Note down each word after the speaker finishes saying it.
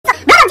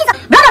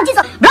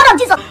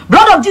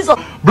Jesus,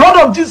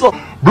 blood of Jesus,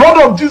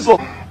 blood of Jesus,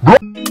 blood.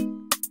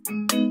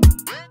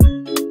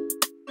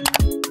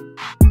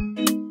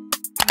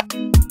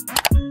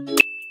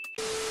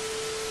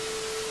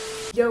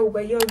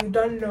 But yo,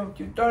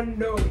 you don't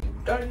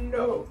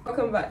know.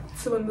 Welcome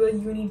back to another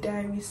Uni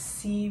Diaries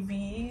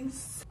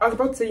series. I was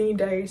about to say Uni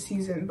Diaries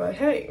season, but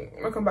hey,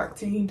 welcome back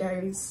to Uni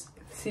Diaries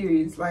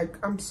series. Like,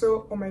 I'm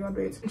so, oh my god,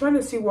 wait. I'm trying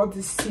to see what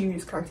this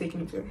series can take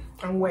me to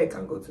and where it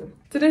can go to.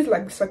 Today's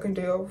like the second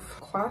day of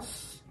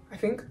class, I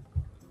think.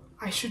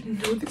 I should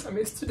know this, I'm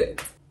a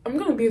student. I'm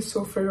gonna be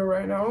so thorough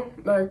right now.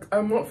 Like,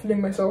 I'm not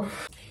feeling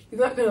myself.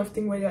 It's that kind of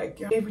thing where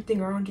like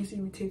everything around you is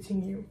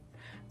irritating you.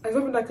 It's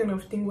not that kind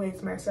of thing where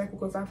it's my cycle,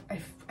 because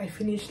I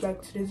finished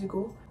like 2 days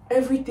ago.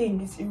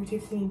 Everything is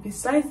irritating me,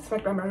 besides the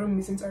fact that my room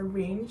isn't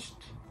arranged.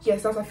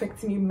 Yes, that's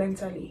affecting me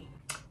mentally.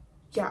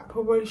 Yeah,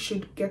 probably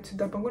should get to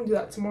that, but I'm going to do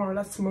that tomorrow.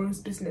 That's tomorrow's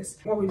business.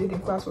 What we did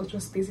in class was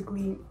just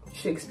basically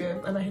Shakespeare,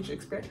 and I hate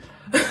Shakespeare.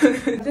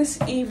 This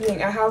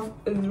evening I have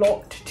a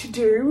lot to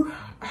do.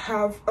 I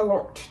have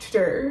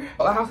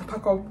to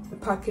pack up the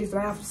package that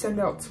I have to send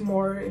out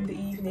tomorrow in the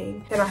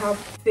evening, and I have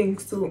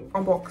things to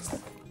unbox.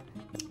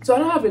 So I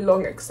don't have a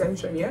long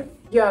extension yet.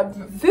 Yeah,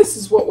 this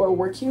is what we're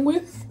working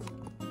with.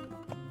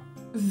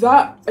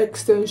 That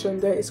extension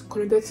there is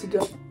connected to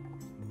the,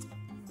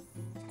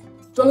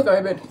 don't look at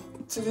my bed,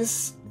 to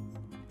this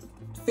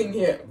thing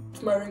here,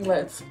 to my ring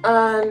lights.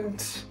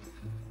 And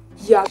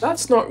yeah,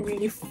 that's not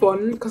really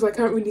fun because I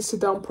can't really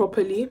sit down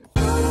properly.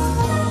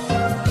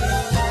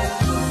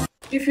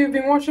 If you've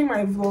been watching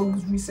my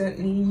vlogs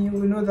recently, you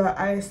will know that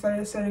I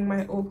started selling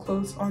my old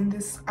clothes on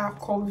this app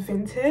called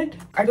Vinted.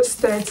 I just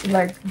started to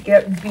like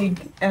get big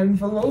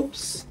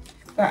envelopes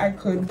that I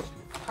could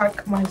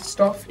pack my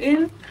stuff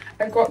in.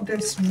 I got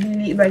this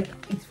really, like,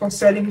 it's for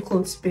selling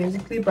clothes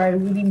basically, but I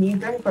really need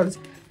them because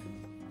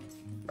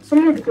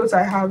some of the clothes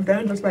I have,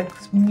 they're just like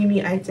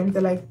mini items.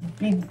 They're like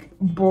big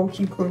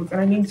bulky clothes, and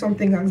I need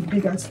something as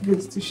big as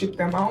this to ship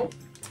them out.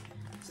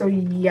 So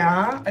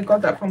yeah, I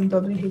got that from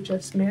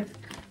WHS Smith.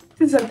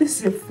 This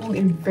is a full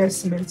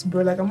investment,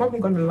 bro. Like, I'm not even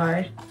gonna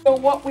lie. So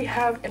what we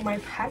have in my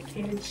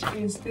package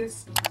is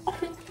this. Oh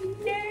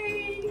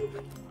yay!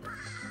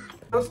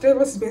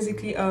 Davos is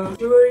basically a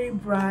jewelry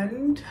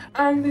brand,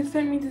 and they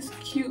sent me this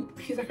cute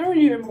piece. I can't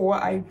really remember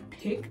what I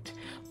picked,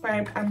 but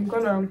I'm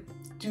gonna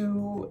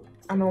do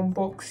an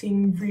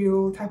unboxing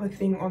reel type of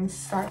thing on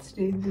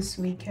Saturday this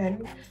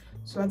weekend,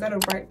 so I gotta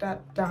write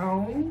that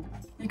down.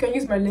 You can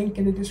use my link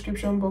in the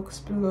description box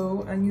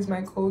below and use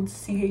my code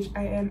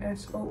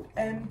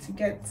CHIMSOM to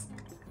get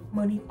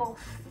money off.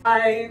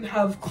 I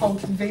have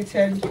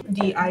cultivated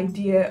the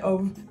idea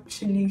of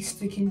actually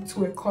sticking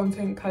to a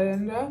content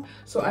calendar.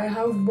 So I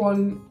have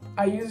one.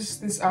 I use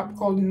this app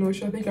called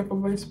Notion. I think I've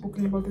probably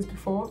spoken about this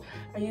before.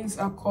 I use this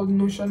app called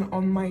Notion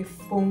on my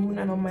phone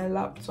and on my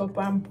laptop.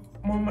 I'm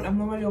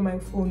normally on my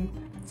phone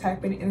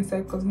typing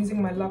instead, because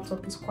using my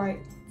laptop is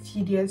quite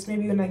tedious.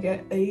 Maybe when I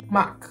get a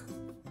Mac,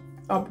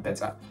 that'll be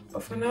better.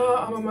 But for now,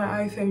 I'm on my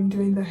iPhone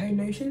doing the Hey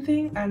Notion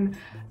thing, and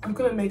I'm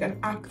gonna make an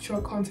actual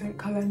content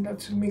calendar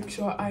to make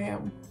sure I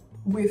am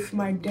with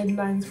my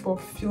deadlines for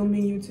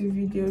filming YouTube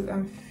videos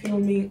and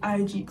filming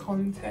IG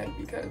content,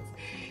 because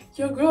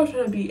your girl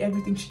trying to be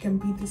everything she can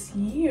be this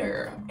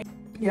year.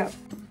 Yeah.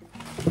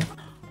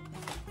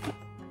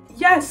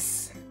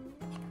 Yes!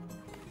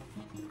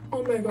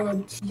 Oh my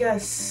god,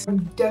 yes, I'm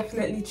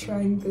definitely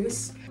trying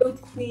this.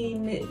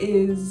 Klean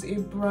is a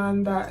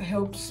brand that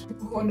helps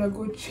people who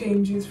undergo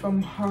changes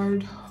from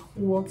hard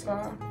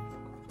water.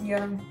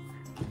 Yeah,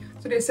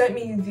 so they sent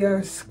me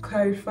their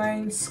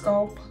clarifying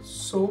scalp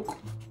soak,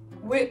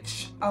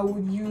 which I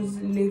would use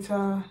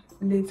later.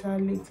 Thank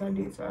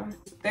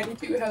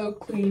you, Hello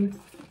Klean,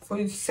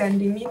 for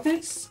sending me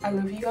this. I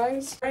love you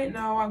guys. Right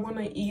now I'm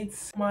gonna eat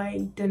my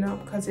dinner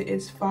because it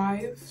is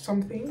 5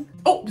 something.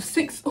 Oh,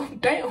 6. Oh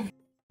damn.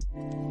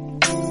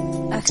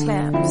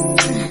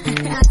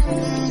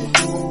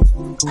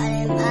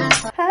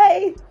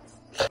 Hi.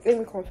 Let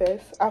me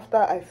confess, after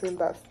I filmed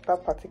that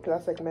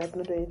particular segment, I've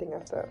not done anything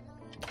after.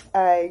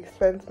 I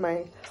spent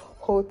my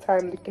whole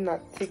time looking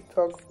at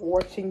TikTok,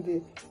 watching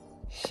the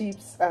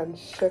sheeps and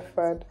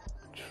shepherd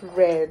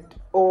trend.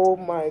 Oh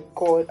my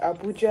god,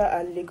 Abuja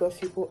and Lagos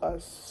people are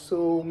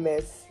so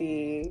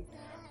messy.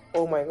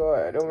 Oh my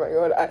god,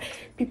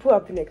 people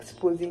have been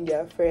exposing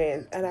their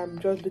friends, and I'm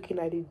just looking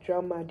at the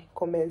drama, the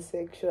comment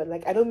section.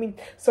 Like, I don't mean,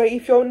 so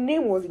if your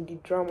name was in the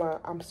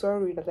drama, I'm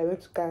sorry that I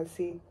went to go and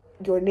say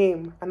your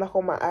name and not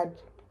come and add.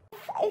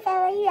 If I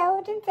were you, I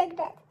wouldn't take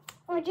that.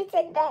 Would you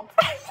take that?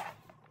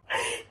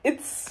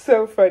 It's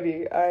so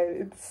funny.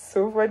 It's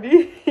so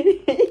funny.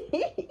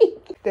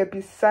 Then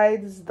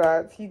besides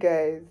that, you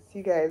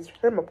guys,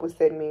 Rema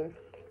posted me.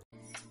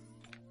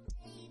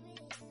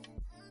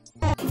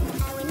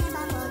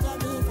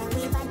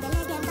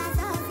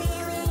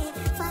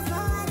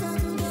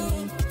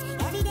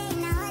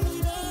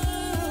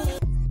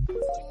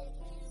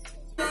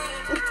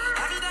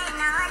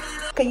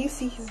 Can you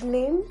see his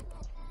name?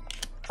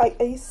 Are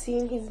you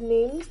seeing his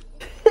name?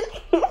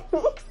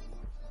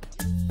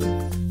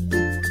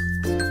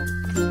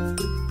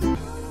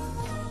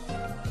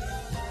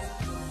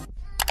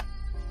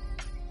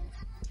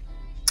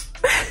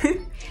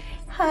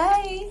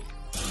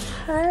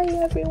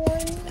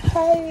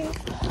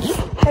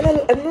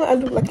 I know I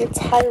look like a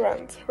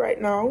tyrant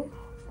right now,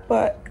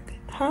 but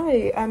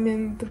hi, I'm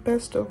in the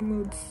best of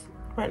moods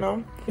right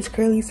now. It's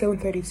currently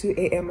 7:32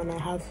 a.m. and I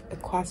have a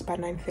class by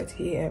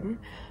 9:30 a.m.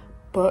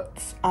 but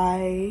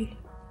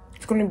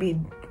it's gonna be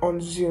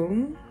on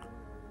Zoom.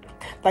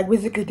 Like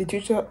basically the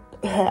tutor,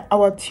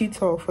 our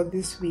tutor for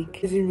this week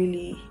isn't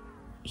really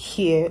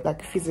here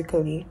like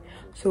physically,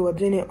 so we're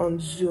doing it on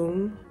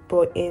Zoom,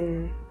 but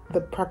in the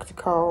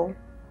practical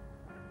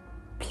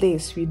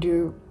place we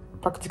do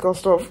practical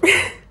stuff.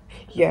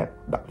 Yeah,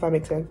 that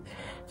makes sense.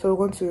 So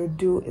we're going to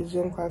do a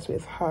Zoom class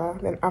with her,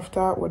 then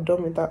after we're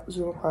done with that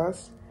Zoom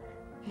class,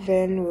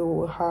 then we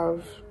will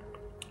have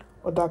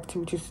other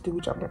activities to do,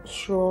 which I'm not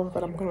sure,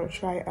 but I'm gonna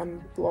try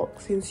and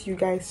vlog, since you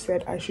guys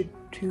said I should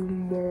do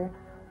more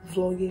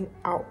vlogging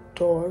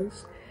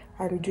outdoors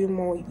and do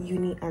more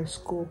uni and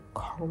school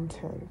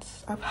content.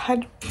 I've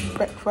had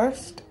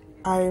breakfast.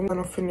 I'm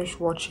gonna finish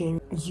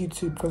watching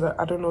YouTube because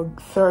I don't know,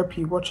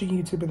 therapy. Watching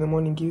YouTube in the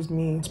morning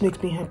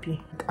makes me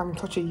happy. I'm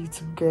such a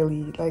YouTube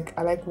girly. Like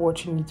I like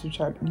watching YouTube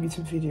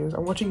videos.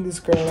 I'm watching this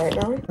girl right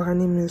now. Her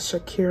name is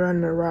Shakira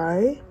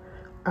Narai,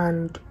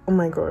 and oh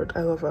my god,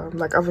 I love her.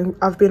 Like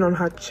I've been on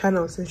her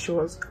channel since she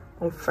was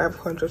on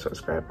 500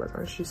 subscribers,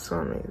 and she's so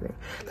amazing.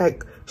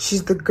 Like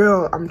she's the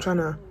girl I'm trying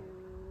to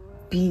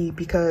be,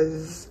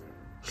 because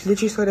she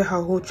literally started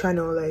her whole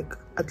channel like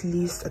at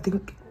least I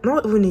think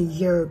not even a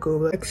year ago,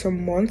 like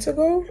some months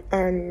ago,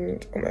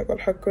 and oh my god,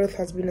 her growth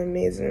has been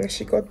amazing.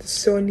 She got the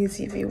Sony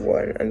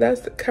TV1, and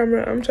that's the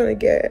camera I'm trying to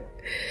get.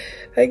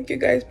 Like you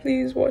guys,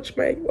 please watch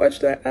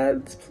the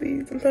ads,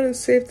 please. I'm trying to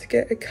save to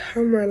get a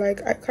camera.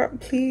 Like I can't,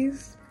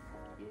 please.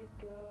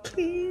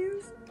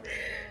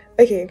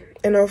 Okay,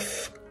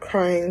 enough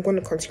crying. I'm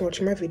gonna continue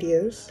watching my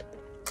videos.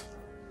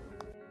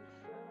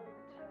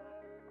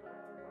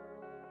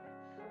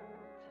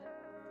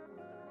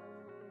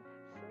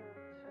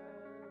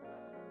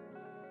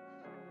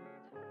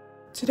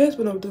 Today's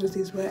one of those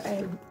days where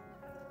I'm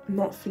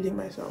not feeling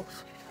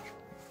myself.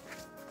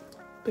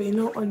 But you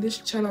know, on this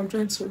channel, I'm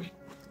trying to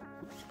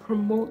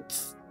promote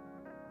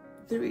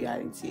the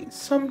reality.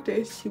 Some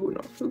days you will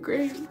not feel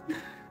great. I'm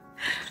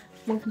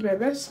going to do my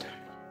best.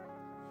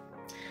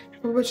 I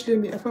probably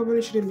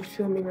shouldn't be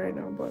filming right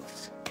now, but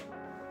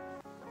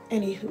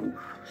anywho.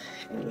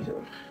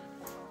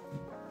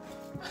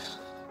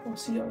 I'll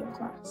see you all in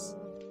class.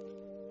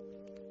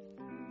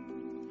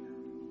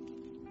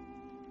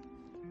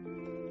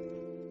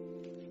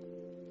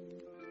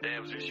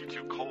 Damn, Zeus, you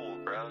too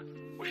cold, bro.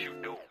 What you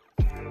doing?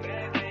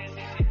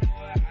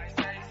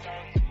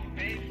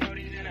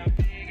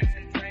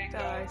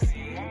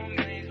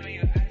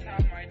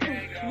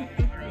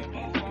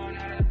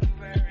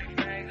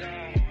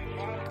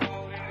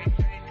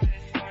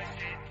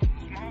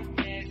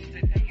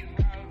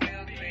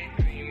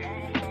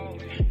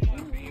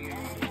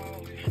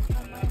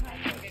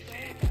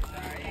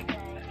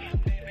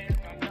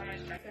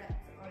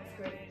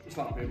 It's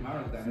like being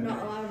married then.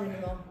 Not allowed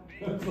anymore.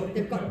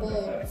 They've got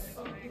boards.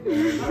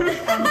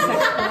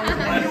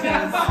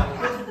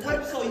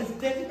 Website is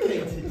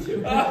dedicated to.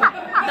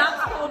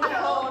 That's called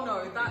porno.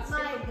 That's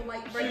different from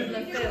like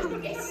regular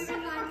films. If you're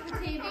in like a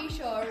TV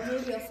show or a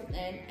movie or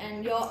something,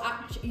 and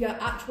your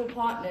actual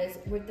partner's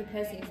with the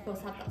person you're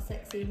supposed to have that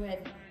sex scene with,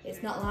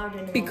 it's not allowed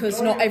anymore.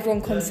 Because not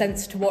everyone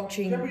consents to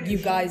watching you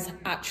guys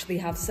actually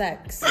have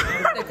sex.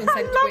 They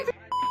consent to it.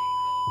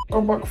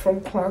 I'm back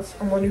from class.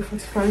 I'm on a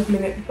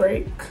 45-minute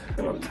break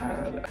and I'm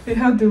tired. We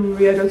had the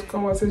weirdest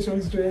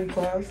conversations during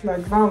class.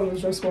 Like that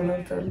was just one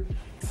of them.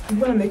 I'm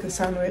gonna make a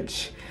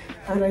sandwich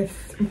and I'm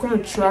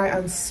gonna try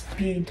and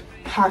speed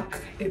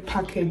pack a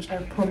package I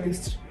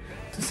promised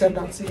to send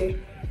out today.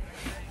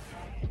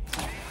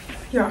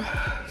 Yeah,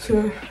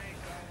 so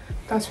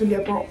that's really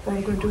about what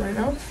I'm gonna do right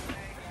now.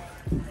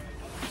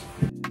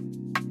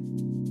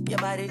 Your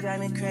body drive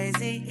me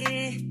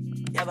crazy.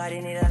 Your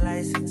body need a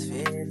license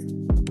fit.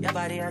 Your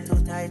body are too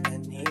tight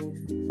and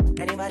neat.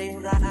 Anybody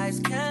who got eyes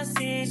can't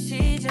see.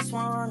 She just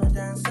wanna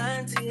dance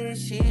and tease.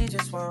 She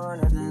just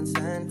wanna dance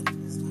and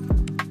tease.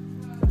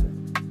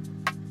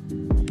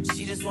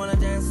 She just wanna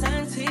dance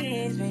and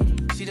tease me.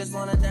 She just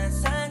wanna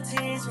dance and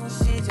tease me.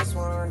 She just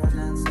wanna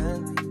dance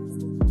and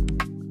tease.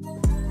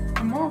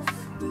 I'm off.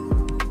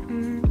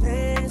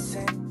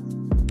 Listen,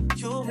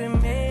 you've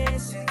been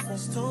missing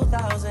since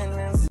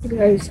 2006.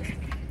 Guys,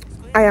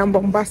 I am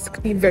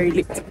bombastically very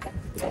late.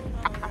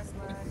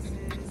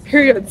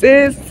 Period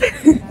is.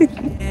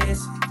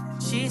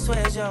 She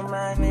swears you're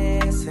my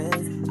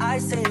missing. I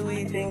say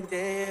we think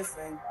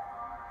different.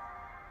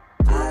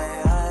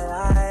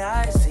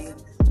 I see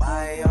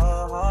why your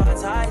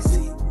heart's I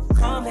see.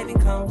 Come baby,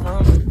 come.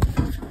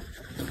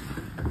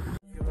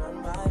 You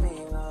run by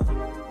me, love.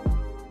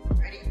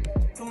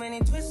 Too many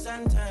twists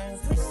and turns,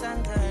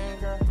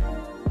 girl.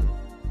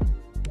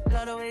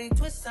 Love the way you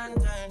twist and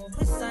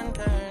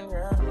turn,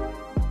 girl.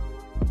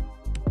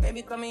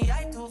 Baby, call me,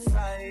 I too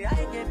fly,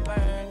 I get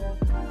burned.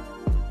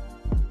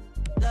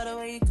 Love the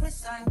way you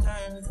twist and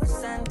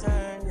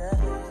turn, yeah.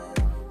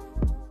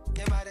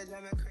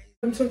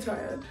 I'm so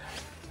tired.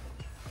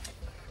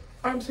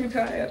 I'm so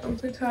tired,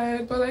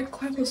 but like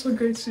class was so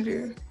great to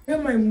do.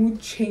 When my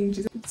mood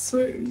changes, it's so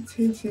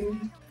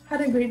irritating.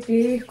 Had a great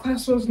day.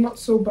 Class was not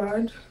so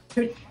bad.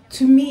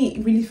 To me,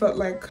 it really felt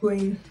like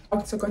going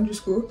back to secondary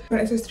school. We're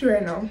on SS3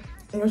 right now,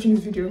 and watching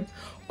this video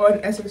on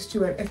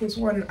SS2 and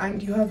SS1,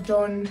 and you have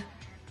done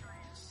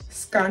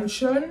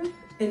scansion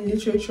in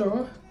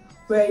literature,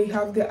 where you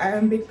have the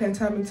iambic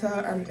pentameter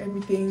and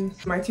everything.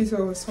 My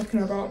tutor was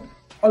talking about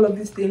all of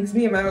these things.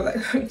 Me and I was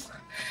like,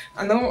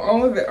 I know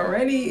all of it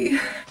already.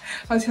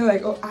 I was here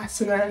like, oh,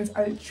 assonance,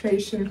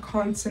 alliteration,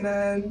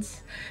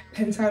 consonants,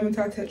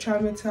 pentameter,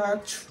 tetrameter,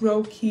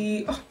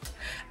 trochee. Oh,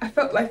 I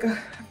felt like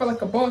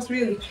a boss,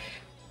 really.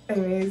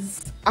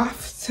 Anyways,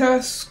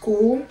 after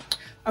school,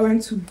 I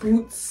went to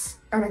Boots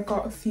and I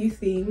got a few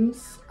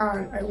things,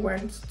 and I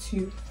went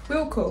to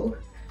Wilco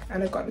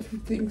and I got a few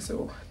things.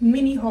 So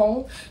mini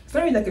haul. It's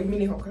not really like a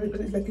mini haul,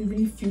 but it's like a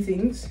really few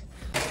things.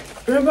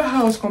 Remember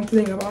how I was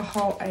complaining about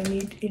how I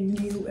need a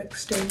new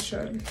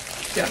extension?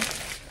 Yeah.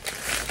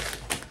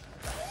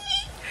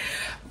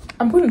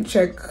 I'm going to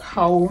check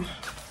how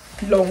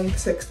long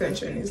this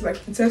extension is.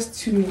 Like, it says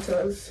 2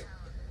 meters,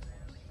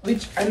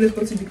 which I know is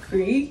going to be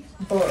great,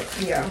 but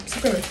yeah, I'm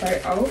still going to try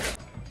it out.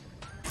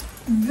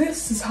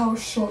 This is how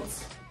short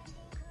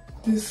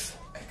this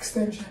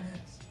extension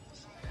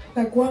is.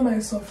 Like, why am I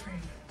suffering?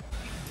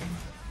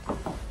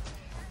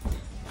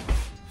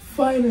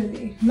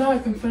 Finally, now I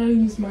can finally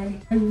use my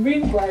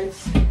ring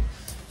lights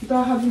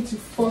without having to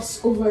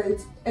fuss over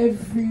it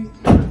every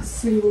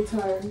single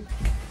time.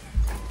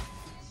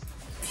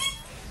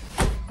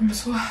 I'm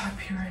so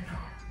happy right now.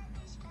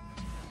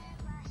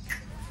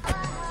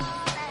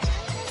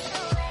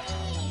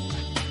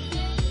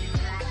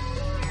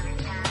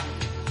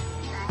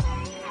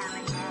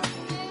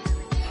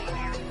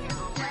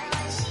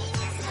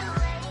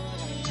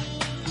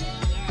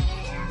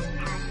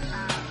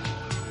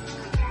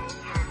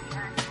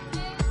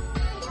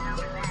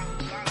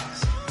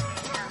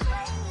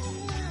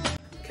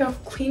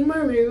 I've cleaned my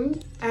room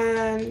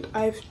and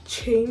I've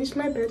changed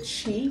my bed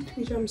sheet,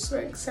 which I'm so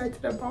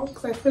excited about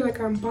because I feel like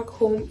I'm back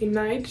home in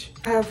Niger.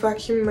 I have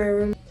vacuumed my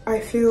room. I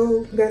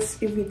feel less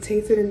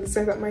irritated in the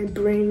sense that my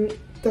brain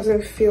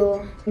doesn't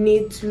feel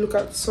need to look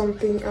at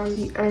something and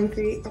be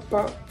angry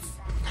about.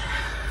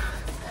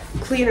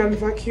 Clean and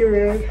vacuum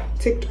room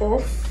ticked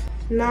off.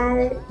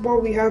 Now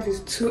what we have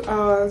is 2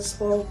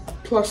 hours or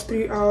plus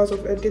 3 hours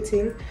of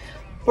editing,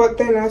 but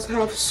then I also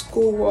have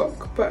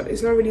schoolwork, but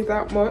it's not really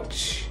that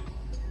much.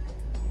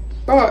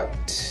 But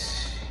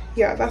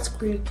yeah, that's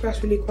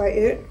really quite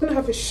it. I'm gonna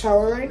have a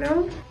shower right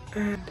now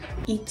and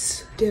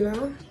eat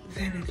dinner,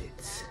 then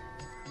edit.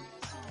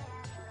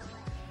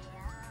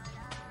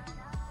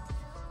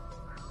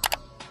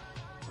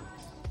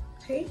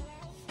 Hey,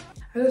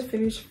 I just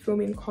finished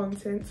filming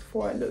content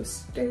for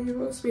Los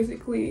Davos.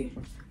 Basically,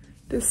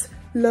 this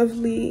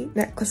lovely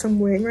necklace I'm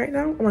wearing right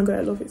now. Oh my god,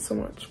 I love it so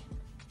much.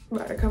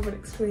 But I can't even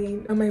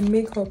explain. And my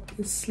makeup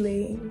is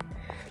slaying.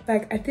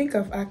 Like, I think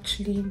I've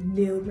actually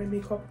nailed my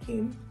makeup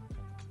game.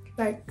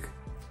 Like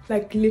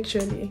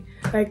literally.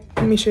 Like,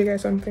 let me show you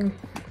guys something.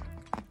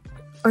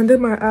 Under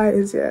my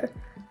eyes, yeah.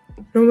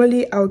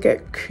 Normally I'll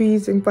get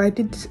creasing, but I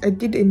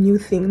did a new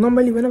thing.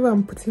 Normally whenever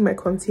I'm putting my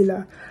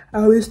concealer, I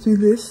always do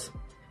this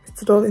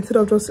instead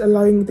of just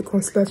allowing the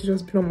concealer to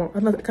just be normal.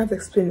 I can't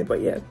explain it,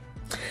 but yeah.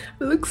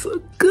 It looks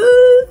so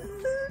good.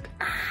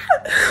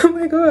 Oh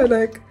my god,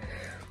 like,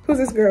 who's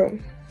this girl?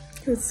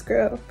 This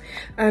girl.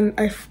 And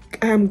I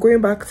am going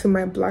back to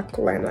my black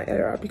liner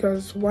era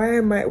because why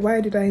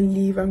did I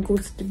leave and go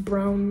to the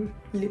brown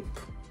lip?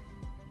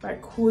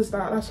 Like, who is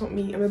that? That's not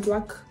me. I'm a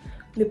black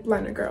lip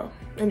liner girl.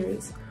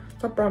 Anyways,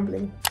 stop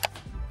rambling.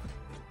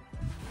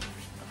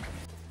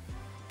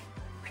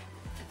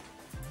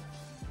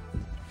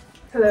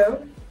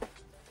 Hello?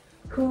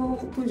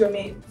 Who's your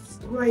mates?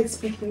 Who are you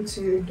speaking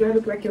to? Do I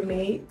look like your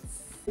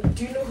mates?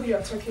 Do you know who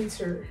you're talking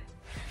to?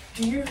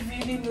 Do you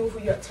really know who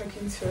you're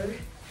talking to?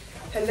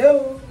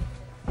 Hello?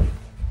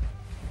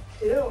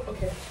 Hello?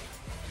 Okay.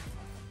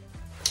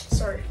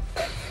 Sorry.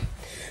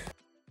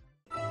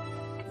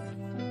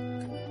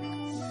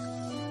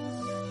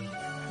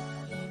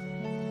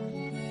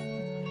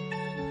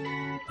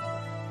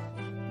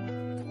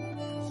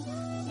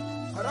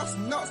 Oh, that's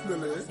nuts,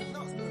 Lily.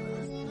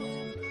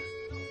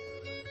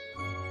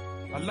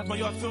 I left my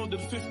yard filled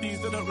in the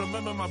 50s, didn't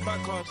remember my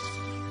back cards.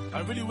 I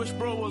really wish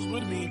bro was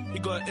with me. He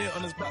got an 8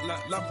 on his back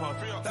like Lampard.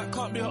 That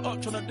can't be a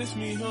up trying to diss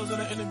me. He was in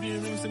an interview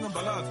room singing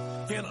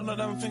ballad. He ain't on a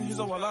damn thing, he's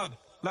a wallad.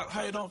 Like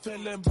how you don't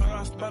feel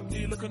embarrassed.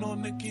 Babdi looking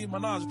on Nicki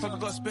Minaj. Probably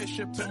got a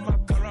spaceship in my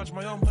garage.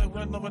 My young boy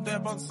went over there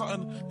about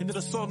something. He did a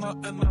sauna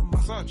and a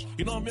massage.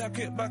 You know me, I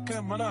kick back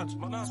and manage.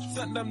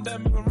 Sent them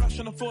even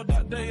ration afford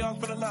that day. I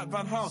was feeling like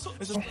Van House.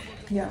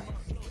 Yeah.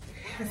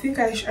 I think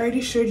I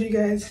already showed you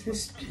guys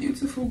this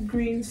beautiful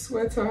green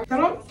sweater. They're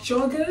not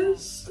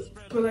joggers,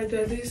 but like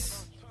they're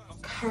this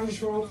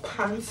casual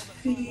pants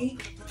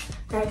thingy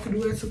that I could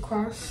wear to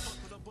class.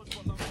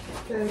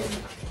 Then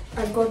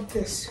I got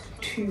this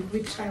too,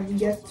 which I'm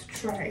yet to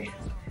try.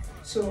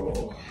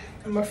 So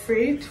I'm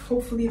afraid,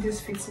 hopefully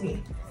this fits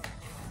me.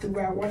 the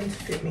way I want it to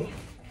fit me.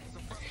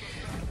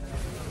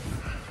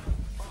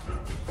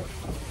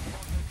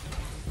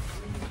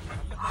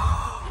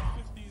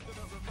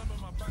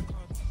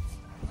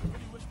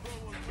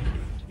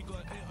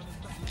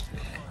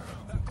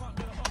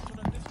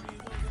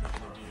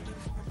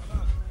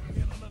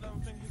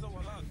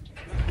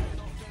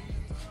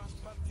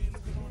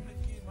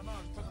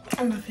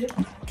 I love it.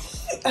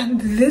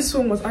 And this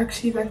one was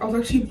actually like, I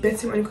was actually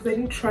betting on it because I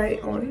didn't try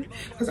it on,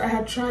 because I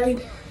had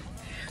tried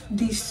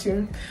these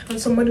two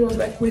and somebody was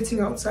like waiting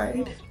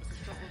outside,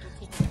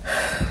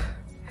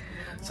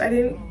 so I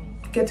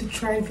didn't get to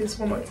try this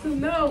one until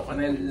now,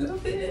 and I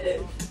love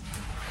it.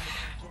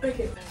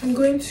 Okay, I'm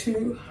going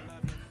to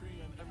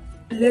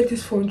let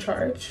this phone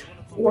charge,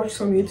 watch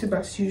some YouTube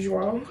as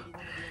usual,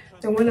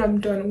 and when I'm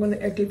done I'm going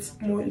to edit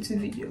more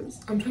YouTube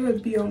videos. I'm trying to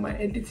be on my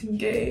editing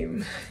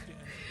game.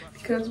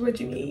 Because what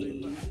do you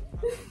mean?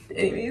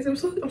 Anyways, I'm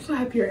so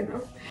happy right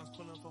now.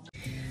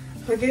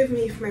 Forgive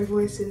me if my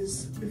voice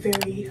is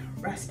very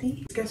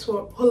raspy. Guess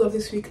what? All of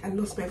this week I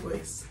lost my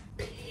voice.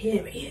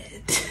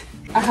 Period.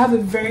 I have a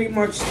very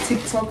much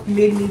TikTok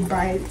made me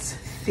buy it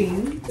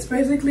thing. It's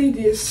basically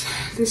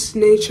this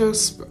nature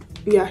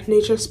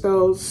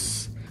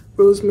spells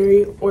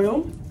rosemary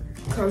oil,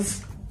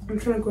 because I'm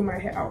trying to grow my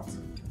hair out.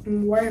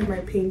 And why is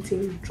my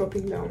painting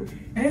dropping down?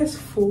 My hair is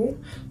full,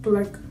 but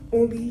like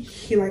only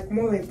here, like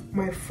more like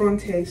my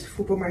front hair is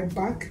full, but my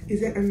back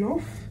isn't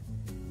enough.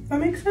 Does that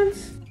make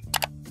sense?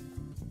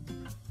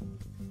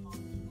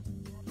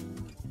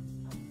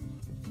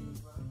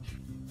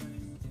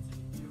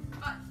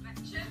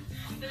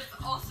 There's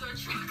also a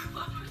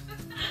truckload.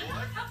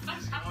 What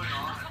is going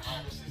on?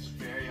 Oh, this is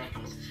very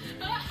unnecessary.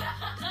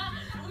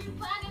 We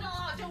planned it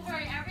all out. Don't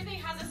worry, everything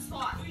has a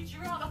spot. We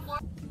drew on a floor.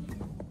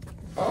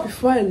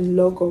 Before I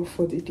log off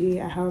for the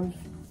day, I have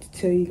to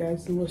tell you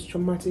guys the most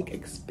traumatic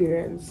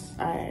experience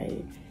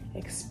I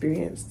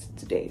experienced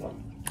today.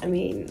 I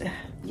mean,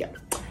 yeah.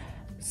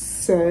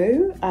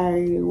 So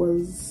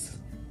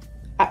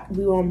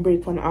we were on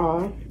break for an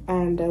hour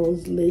and I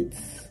was late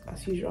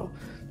as usual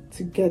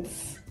to get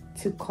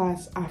to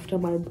class after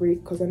my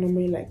break, because I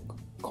normally like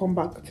come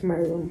back to my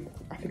room.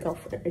 I think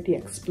I've already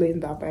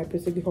explained that, but I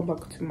basically come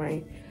back to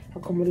my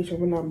accommodation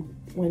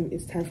when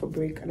it's time for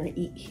break, and I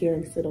eat here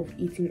instead of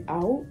eating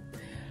out.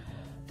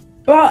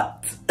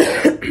 But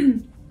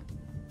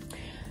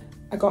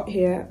I got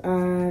here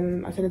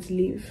and I started to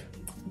leave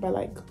by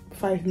like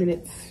 5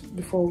 minutes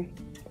before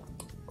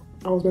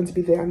I was going to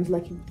be there, and it's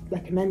like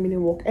a 9-minute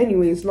walk.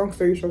 Anyways, long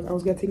story short, I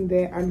was getting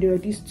there and there were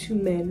these two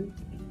men.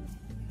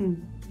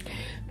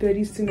 There were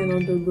these two men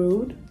on the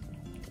road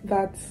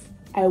that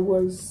I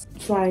was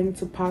trying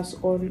to pass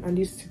on, and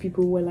these two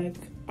people were like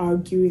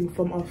arguing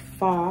from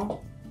afar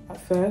at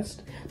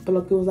first, but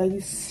like it was like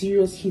this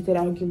serious heated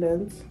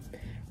argument,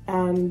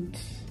 and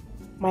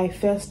my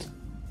first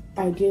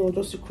idea was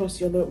just to cross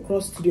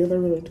to the other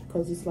road,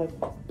 because it's like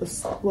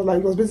this, well, like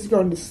it was basically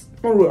on this,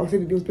 not road, I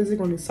said it was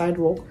basically on the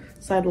sidewalk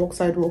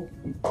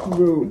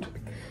road,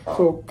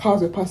 so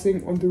cars were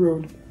passing on the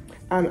road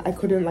and I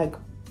couldn't like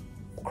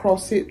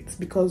cross it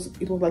because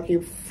it was like a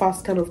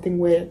fast kind of thing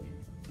where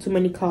too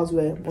many cars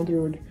were on the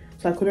road,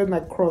 so I couldn't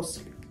like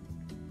cross.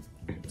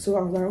 So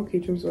I was like, okay,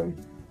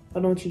 Chimsom,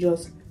 why don't you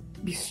just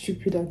be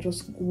stupid and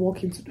just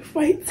walk into the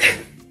fight?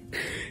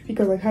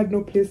 Because I had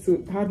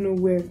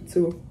nowhere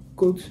to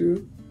go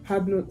to,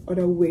 had no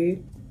other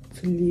way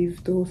to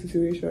leave the whole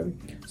situation.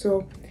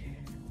 So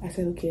I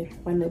said, okay,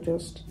 why not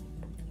just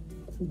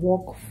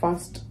walk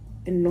fast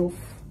enough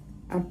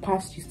and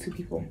pass these two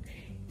people?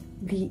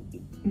 The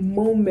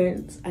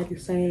moment I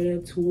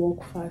decided to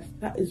walk fast,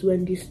 that is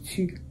when these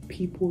two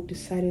people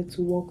decided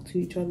to walk to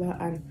each other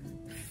and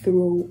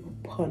throw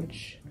a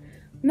punch.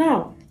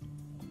 Now,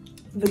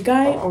 the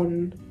guy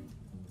on,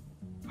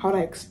 how do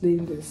I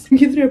explain this?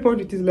 He threw a punch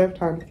with his left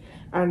hand,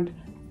 and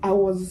I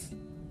was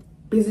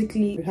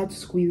basically, I had to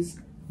squeeze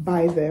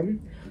by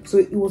them. So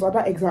it was at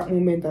that exact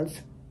moment that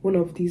one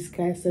of these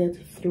guys started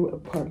to throw a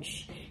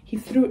punch. He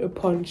threw a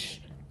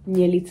punch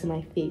nearly to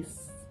my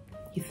face.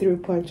 He threw a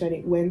punch and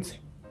it went,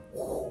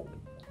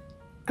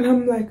 and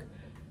I'm like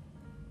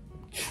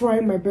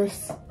trying my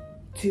best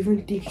to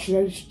even think, should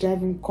I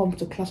even come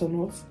to class or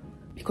not?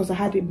 Because I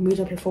had a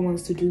major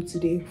performance to do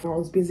today. I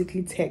was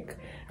basically tech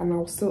and I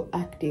was still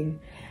acting,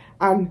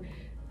 and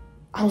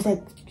I was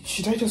like,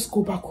 should I just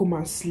go back home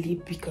and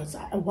sleep? Because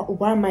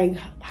why am I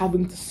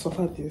having to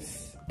suffer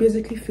this?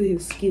 Basically feel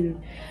his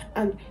skin.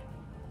 And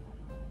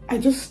I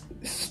just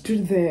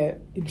stood there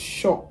in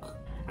shock,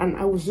 and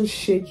I was just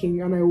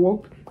shaking, and I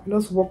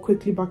just walked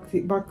quickly back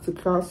to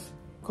class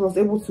because I was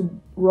able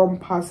to run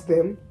past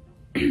them.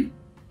 I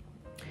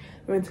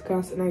went to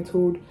class and I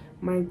told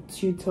my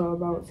tutor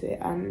about it,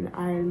 and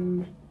I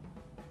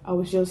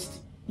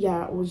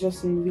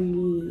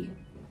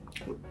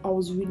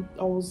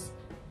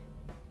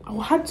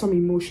had some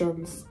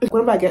emotions.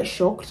 Whenever I get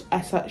shocked,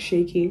 I start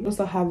shaking. I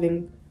start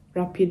having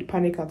rapid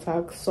panic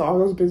attacks. So I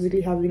was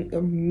basically having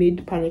a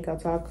mid-panic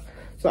attack.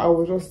 So I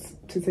was just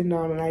sitting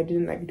down and I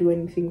didn't like do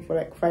anything for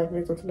like 5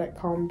 minutes until I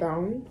calmed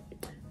down.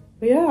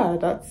 But yeah,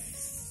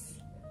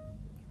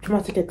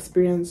 Traumatic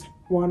experience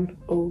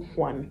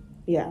 101.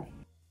 Yeah.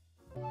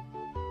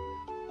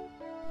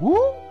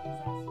 Woo!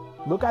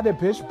 Look at the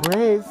bitch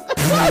braids.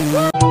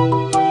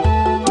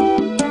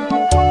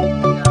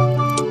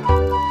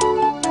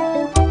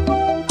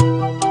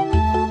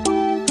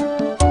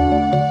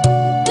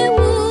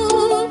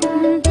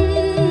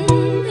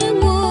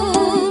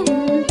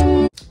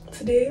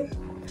 Today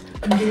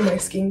I'm doing my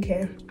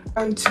skincare,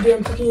 and today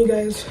I'm taking you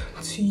guys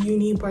to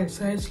uni, but I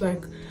decided to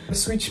like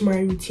switch my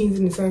routines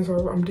in the sense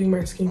of I'm doing my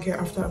skincare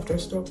after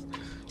stuff,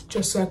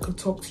 just so I could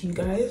talk to you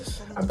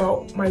guys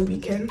about my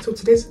weekend. So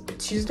today's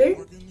Tuesday,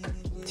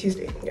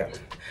 yeah.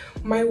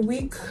 My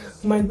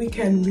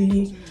weekend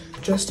really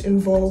just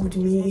involved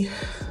me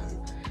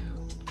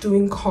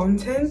doing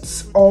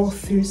content all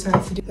through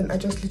Saturday, and I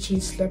just literally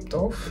slept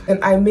off,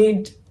 and I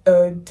made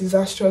a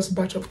disastrous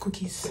batch of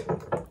cookies.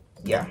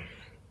 Yeah.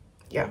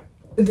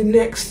 The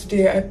next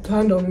day I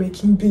planned on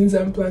making beans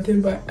and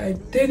plantain, but I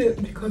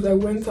didn't because I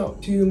went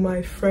out to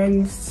my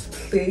friend's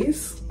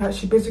place.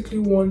 She basically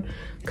won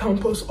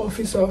campus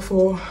officer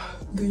for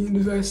the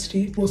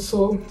university. It was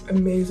so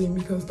amazing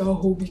because that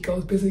whole week I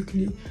was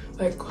basically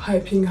like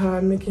hyping her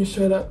and making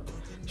sure that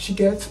she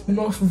gets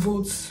enough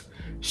votes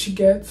she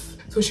gets.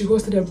 So she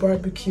hosted a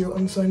barbecue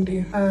on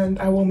Sunday, and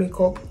I wore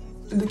makeup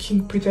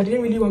looking pretty. I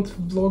didn't really want to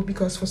vlog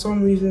because for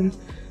some reason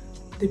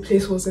the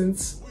place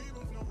wasn't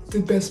the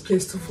best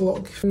place to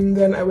vlog. And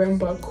then I went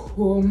back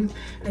home,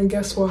 and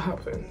guess what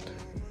happened?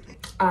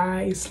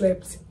 I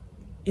slept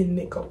in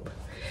makeup.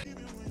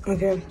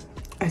 Okay,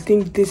 I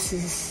think this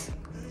is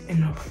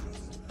enough.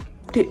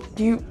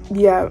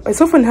 Yeah, it's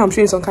so funny how I'm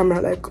showing this on camera,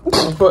 like,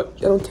 but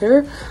I don't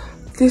care.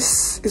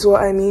 This is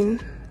what I mean.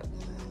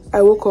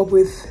 I woke up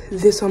with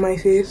this on my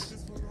face.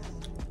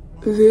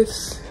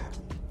 This.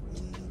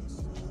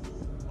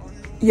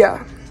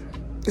 Yeah,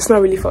 it's not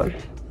really fun.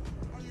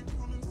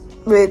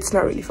 But it's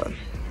not really fun.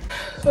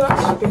 So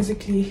that's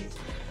basically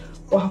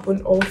what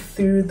happened all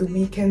through the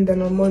weekend.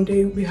 Then on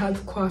Monday we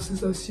had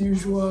classes as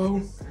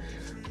usual.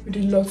 We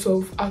did lots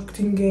of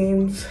acting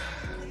games,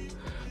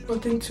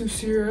 nothing too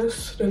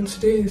serious. Then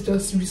today is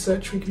just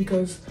research week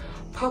because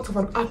part of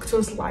an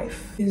actor's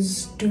life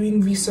is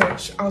doing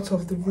research out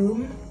of the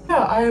room.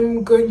 Yeah,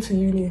 I'm going to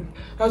uni.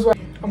 That's why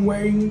I'm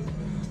wearing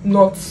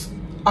not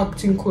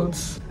acting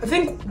clothes. I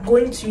think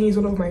going to uni is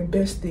one of my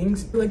best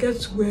things. I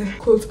get to wear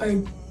clothes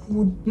I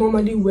would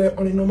normally wear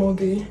on a normal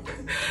day.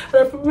 And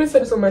I've probably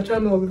said this on my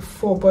channel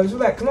before, but it's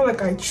like not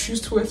like I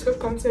choose to wear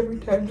sweatpants every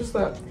time, just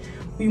that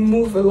we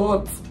move a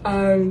lot,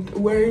 and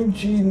wearing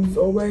jeans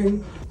or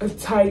wearing a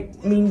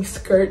tight mini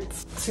skirt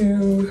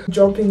to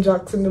jumping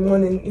jacks in the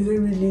morning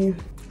isn't really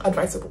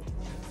advisable.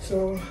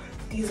 So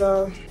these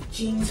are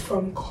jeans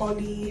from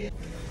Collie,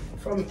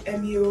 from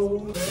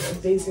Emio, a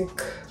basic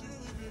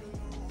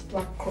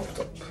black crop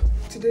top.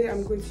 Today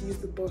I'm going to use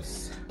the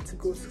bus to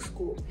go to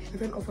school. I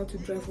then offered to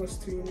drive us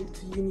to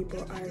uni,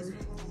 but I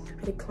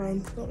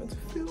declined because I wanted to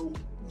film.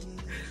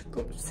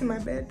 Don't see my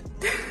bed.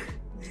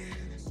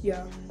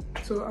 Yeah,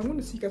 so I'm going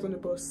to see you guys on the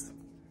bus.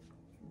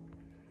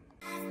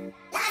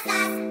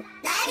 I'm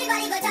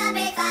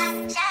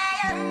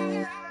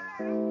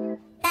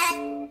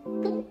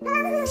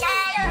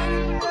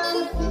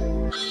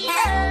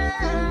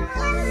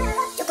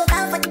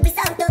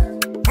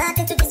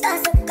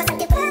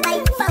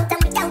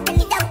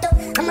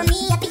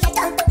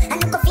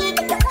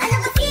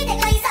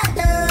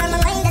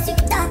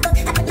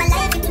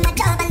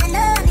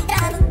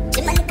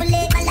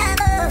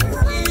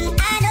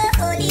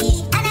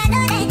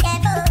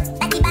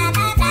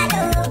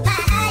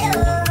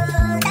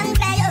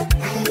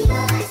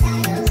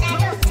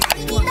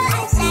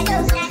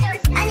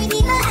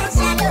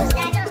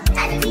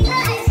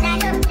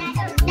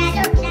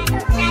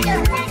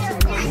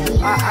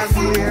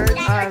weird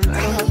and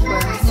I don't have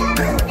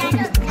friends.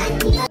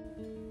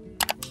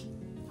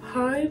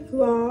 Hi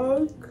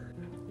vlog.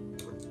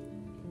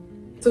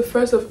 It's the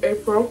 1st of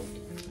April,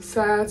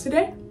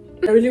 Saturday.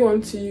 I really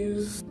want to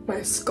use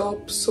my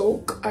scalp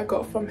soak I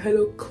got from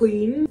Hello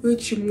Clean,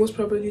 which you most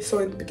probably saw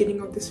in the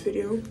beginning of this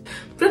video. I'm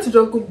trying to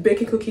juggle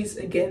baking cookies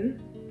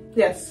again.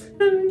 Yes.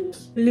 And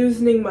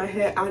loosening my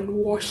hair and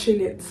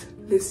washing it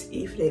this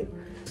evening.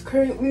 It's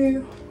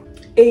currently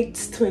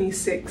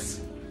 8:26.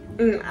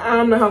 I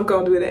don't know how I'm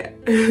gonna do that.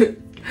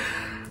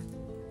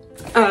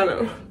 I don't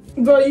know.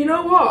 But you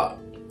know what?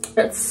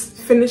 Let's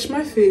finish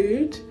my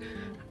food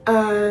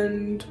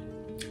and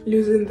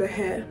loosen the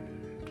hair.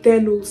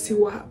 Then we'll see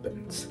what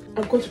happens.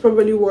 I'm going to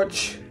probably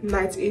watch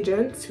Night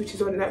Agent, which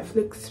is on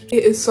Netflix.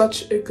 It is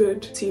such a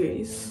good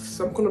series,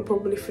 so I'm gonna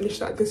probably finish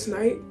that this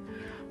night.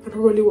 I'll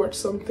probably watch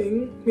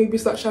something. Maybe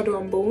start Shadow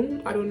and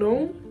Bone. I don't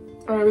know.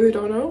 I really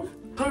don't know.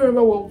 I can't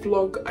remember what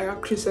vlog I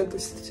actually said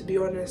this, to be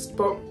honest,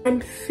 but I'm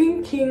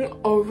thinking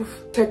of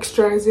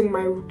texturizing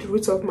the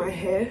roots of my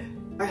hair.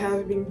 I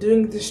have been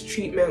doing this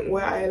treatment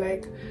where I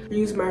like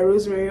use my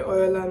rosemary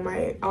oil and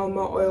my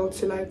almond oil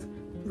to like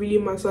really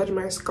massage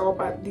my scalp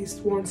at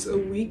least once a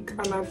week,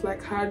 and I've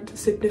like had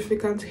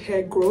significant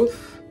hair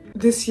growth.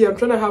 This year I'm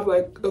trying to have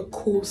like a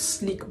cool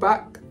sleek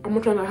back. I'm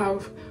not trying to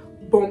have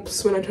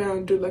bumps when I try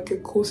and do like a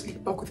cool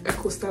sleep back with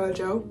Echo Styler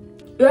Gel.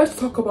 Let's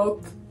talk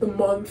about the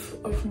month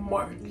of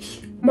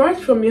March. March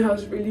for me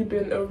has really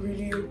been a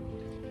really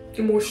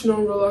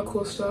emotional roller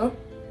coaster.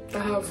 I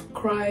have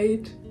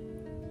cried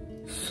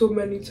so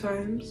many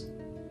times,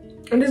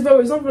 and it's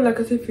not even like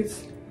as if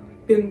it's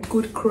been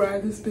good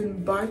cries, it's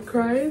been bad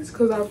cries,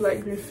 because I've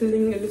like been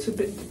feeling a little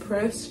bit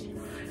depressed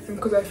and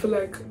because I feel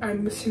like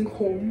I'm missing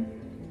home.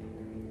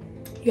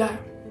 Yeah,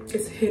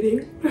 it's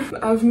hitting.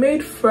 I've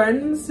made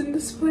friends in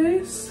this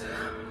place,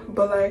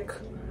 but like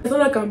it's not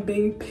like I'm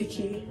being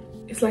picky.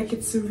 It's like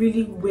it's a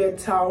really weird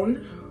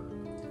town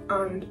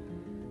and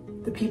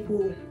the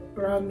people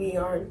around me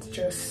aren't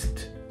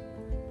just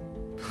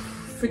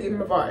fitting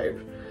my vibe.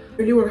 If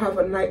I really want to have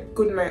a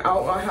good night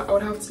out, I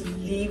would have to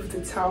leave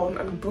the town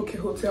and book a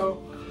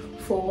hotel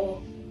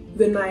for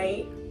the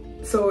night.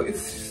 So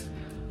it's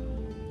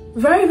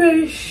very,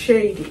 very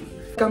shady.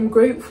 I'm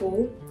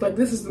grateful. Like,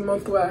 this is the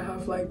month where I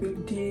have like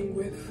been dealing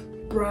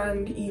with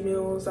brand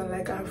emails, and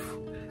like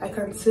I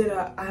can say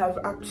that I have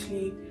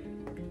actually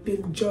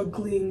been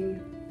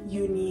juggling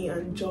uni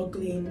and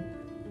juggling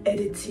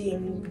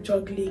editing,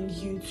 juggling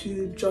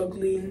YouTube,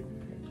 juggling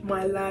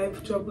my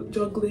life,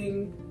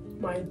 juggling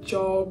my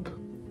job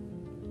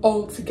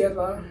all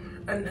together,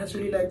 and has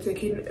really like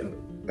taken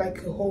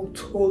like a whole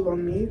toll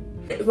on me.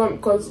 It's not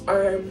because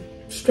I'm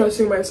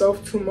stressing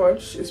myself too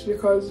much, it's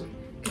because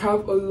I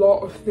have a lot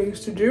of things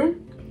to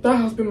do. That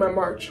has been my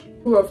March,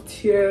 full of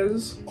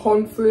tears,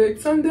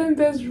 conflicts, and then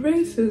there's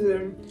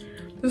racism.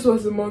 This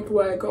was the month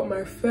where I got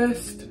my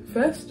first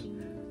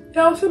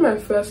I'll say my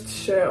first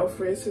share of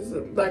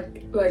racism.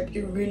 Like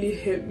it really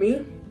hit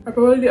me. I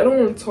don't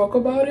want to talk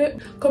about it.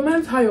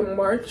 Comment how your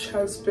March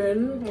has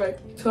been. Like,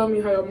 tell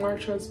me how your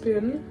March has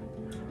been.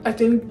 I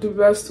think the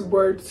best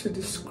word to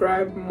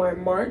describe my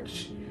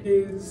March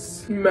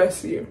is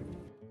messy.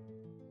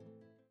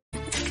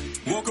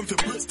 Welcome to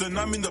Brixton,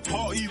 I'm in the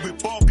party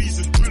with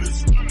Barbies and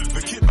drillers.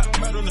 The kid back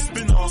mad on the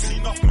spinner, I see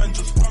enough man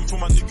just run for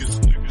my niggas.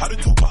 How they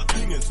talk about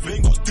dingers, they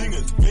ain't got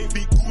dingers, they ain't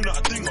be cool, not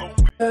a dinger.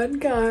 And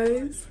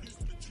guys,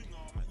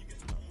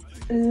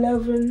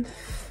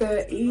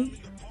 11:30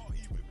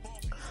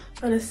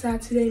 on a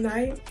Saturday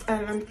night,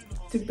 and I'm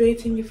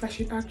debating if I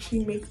should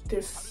actually make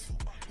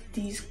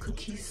these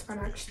cookies and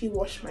actually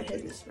wash my hair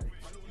this night.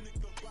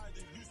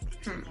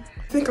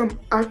 I think I'm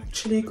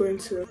actually going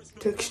to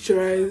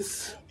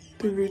texturize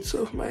the roots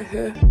of my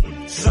hair.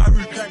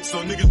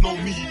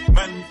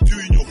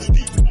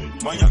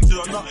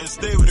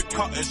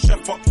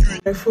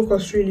 My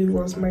focus really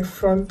was my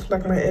front,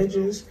 like my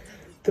edges,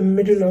 the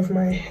middle of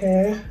my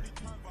hair,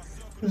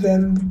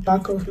 then the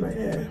back of my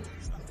hair.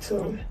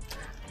 So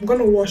I'm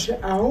gonna wash it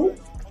out.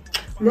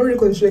 I'm not really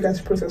going to show you guys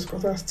the process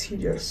because that's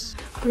tedious.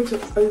 I'm going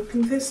to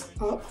open this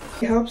up.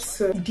 It helps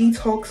to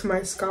detox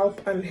my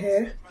scalp and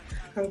hair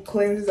and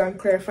cleanses and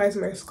clarifies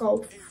my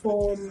scalp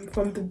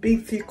from the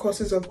big three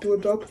causes of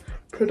build-up: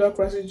 product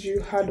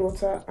residue, hard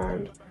water,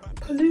 and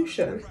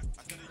pollution.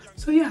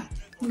 So yeah,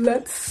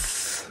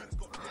 let's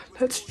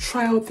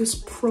try out this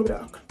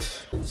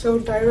product. So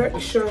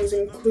directions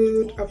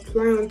include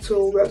apply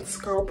until wet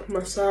scalp,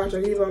 massage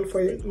and leave on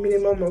for a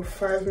minimum of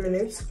 5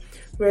 minutes.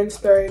 Rinse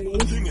thoroughly.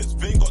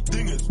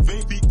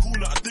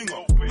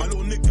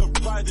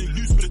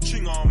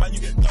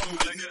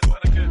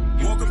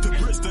 Welcome to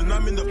Brixton,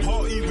 I'm in the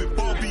party with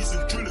Barbies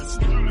and drillers.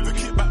 The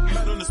kid back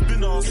mad on the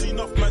spinner, I see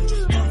enough man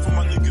just run for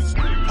my niggas.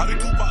 How they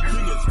talk about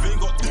dingers, they ain't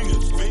got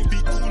dingers, they ain't be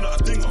cool,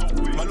 not a dinger.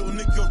 My little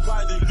nigga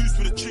riding loose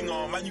with a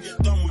chinger, man, you get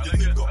done with your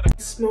nigga.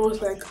 It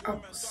smells like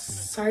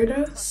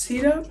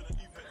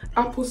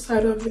apple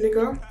cider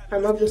vinegar,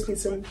 and I'll just need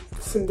some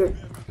the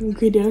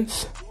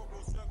ingredients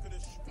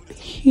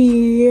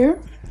here.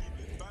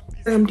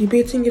 I'm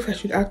debating if I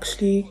should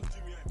actually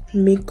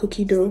make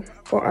cookie dough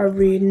or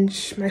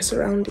arrange my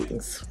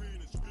surroundings.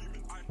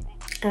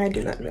 I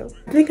do not know.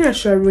 I think I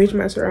should arrange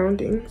my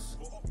surroundings,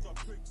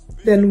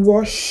 then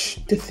wash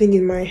the thing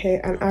in my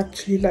hair and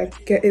actually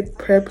like get it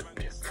prepped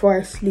before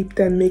I sleep,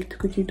 then make the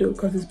cookie dough,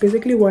 because it's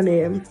basically 1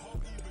 AM.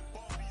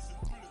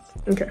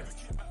 Okay,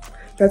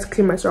 let's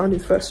clean my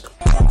surroundings first.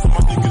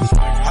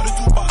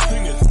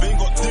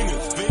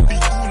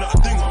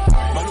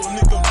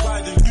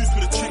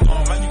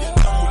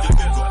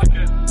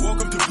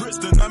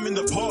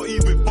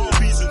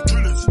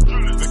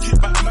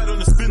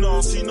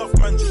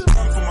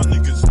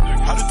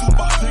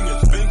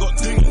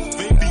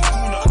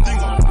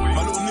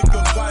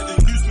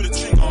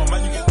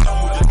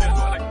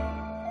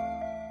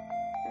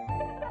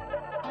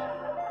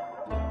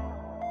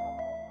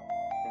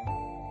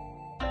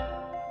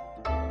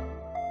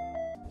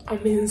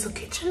 I'm in the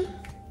kitchen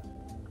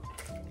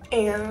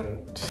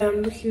and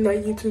I'm looking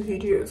at YouTube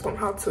videos on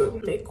how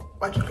to make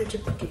white chocolate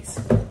chip cookies.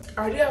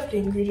 I already have the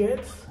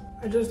ingredients.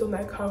 I just don't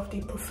like have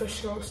the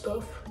professional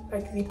stuff,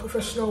 like the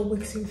professional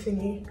mixing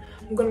thingy.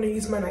 I'm gonna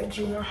use my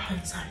Nigerian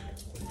hand sign.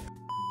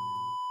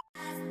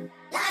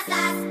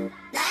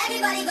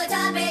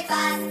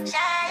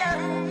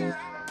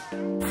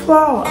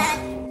 Flour.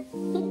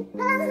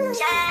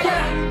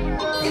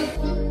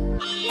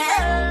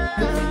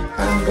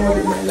 bored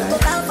in my life.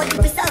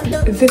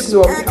 This is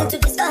what we have. I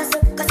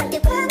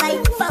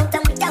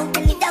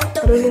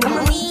don't know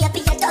how.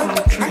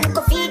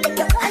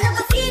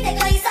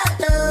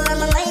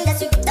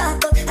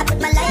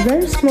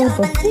 Very small,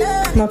 but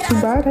not too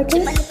bad, I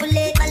guess.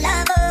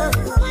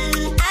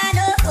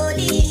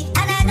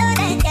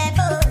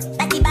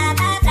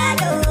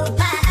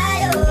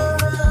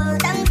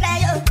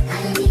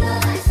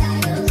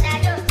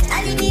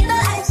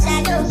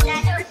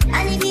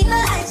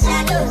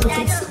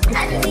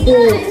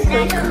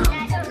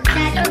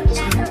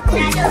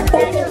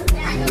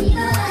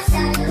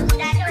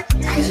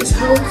 This is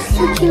how it's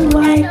looking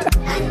like.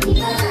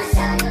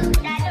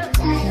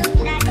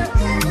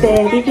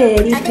 Very,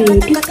 very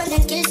pretty.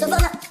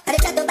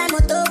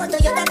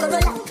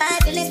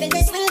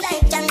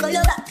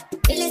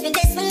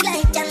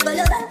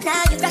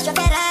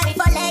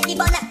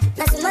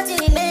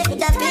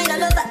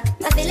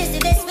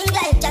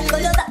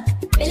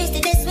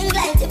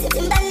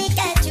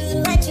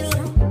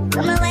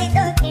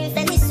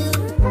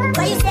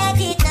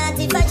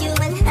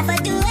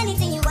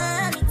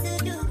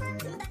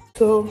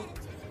 So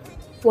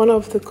one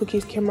of the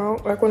cookies came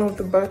out, like one of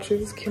the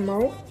batches came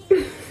out.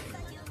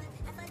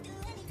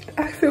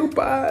 I feel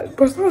bad,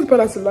 but it's not as bad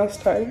as the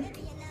last time.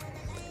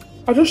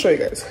 I'll just show you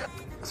guys.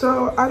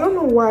 So I don't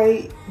know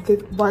why the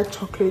white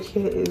chocolate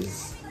here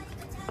is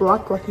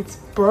black, like it's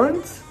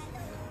burnt.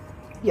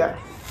 Yeah,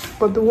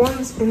 but the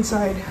ones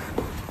inside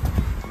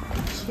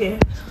here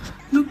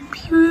look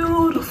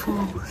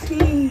beautiful.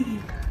 See,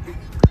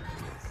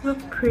 look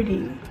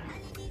pretty.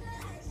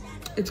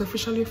 It's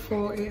officially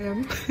 4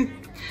 a.m.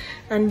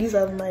 and these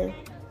are my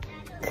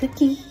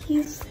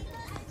cookies.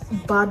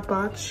 Bad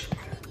batch,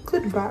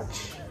 good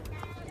batch.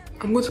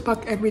 I'm going to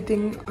pack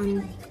everything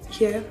on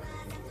here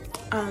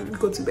and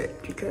go to bed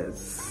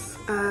because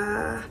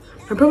my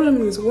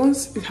problem is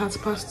once it has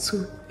passed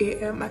 2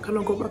 a.m. I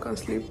cannot go back and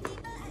sleep.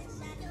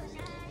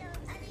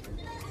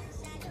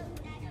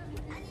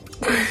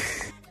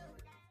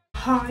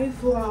 Hi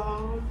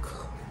vlog.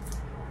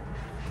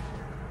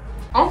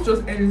 I'll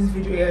just end this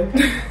video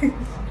here.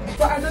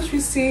 But I just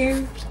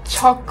received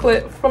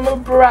chocolate from a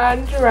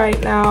brand right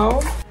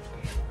now.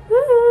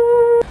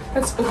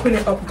 Let's open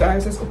it up,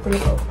 guys. Let's open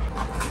it up.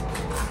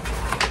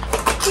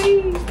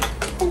 Please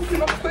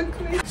open up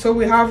quickly. So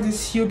we have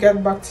this You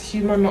Get Back to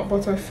Human Nut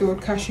Butter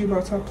filled cashew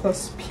butter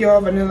plus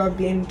pure vanilla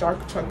bean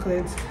dark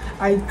chocolate.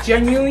 I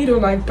genuinely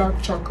don't like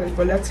dark chocolate,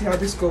 but let's see how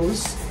this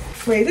goes.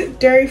 Wait, is it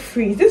dairy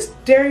free? This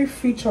dairy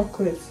free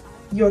chocolate?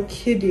 You're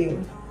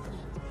kidding.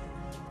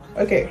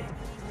 Okay.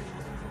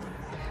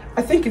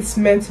 I think it's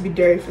meant to be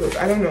dairy filled.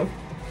 I don't know.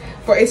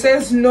 But it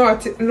says no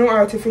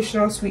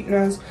artificial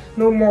sweeteners,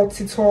 no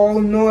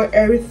maltitol, no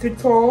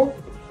erythritol.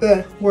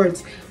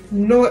 Words.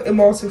 No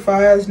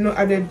emulsifiers, no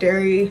added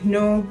dairy,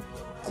 no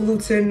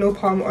gluten, no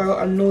palm oil,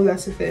 and no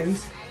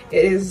lecithins.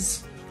 It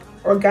is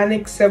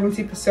organic,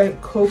 70%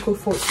 cocoa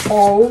for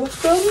all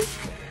of them.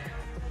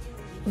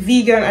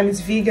 Vegan, and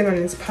it's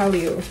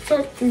paleo.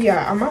 So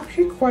yeah, I'm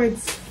actually quite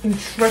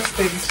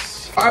interested.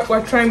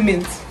 I'll try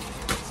mint.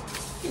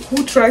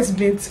 Who tries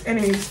mint?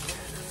 Anyways,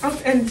 I'll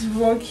end this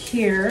vlog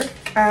here,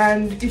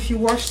 and if you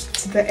watched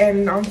to the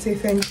end, I'll say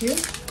thank you.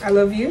 I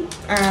love you,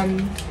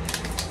 and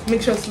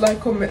make sure to like,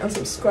 comment, and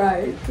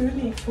subscribe.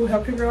 Really, will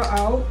help you girl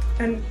out,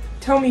 and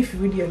tell me if you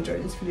really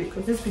enjoyed this video,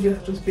 because this video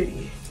has just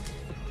been,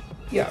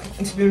 yeah,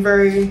 it's been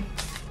very,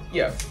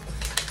 yeah.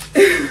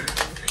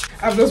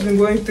 I've just been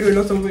going through a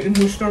lot of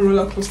emotional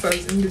roller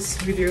coasters in this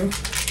video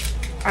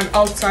and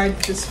outside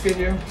this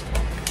video.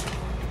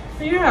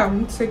 So yeah,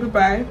 I'm gonna say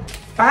goodbye.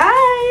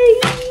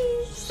 Bye.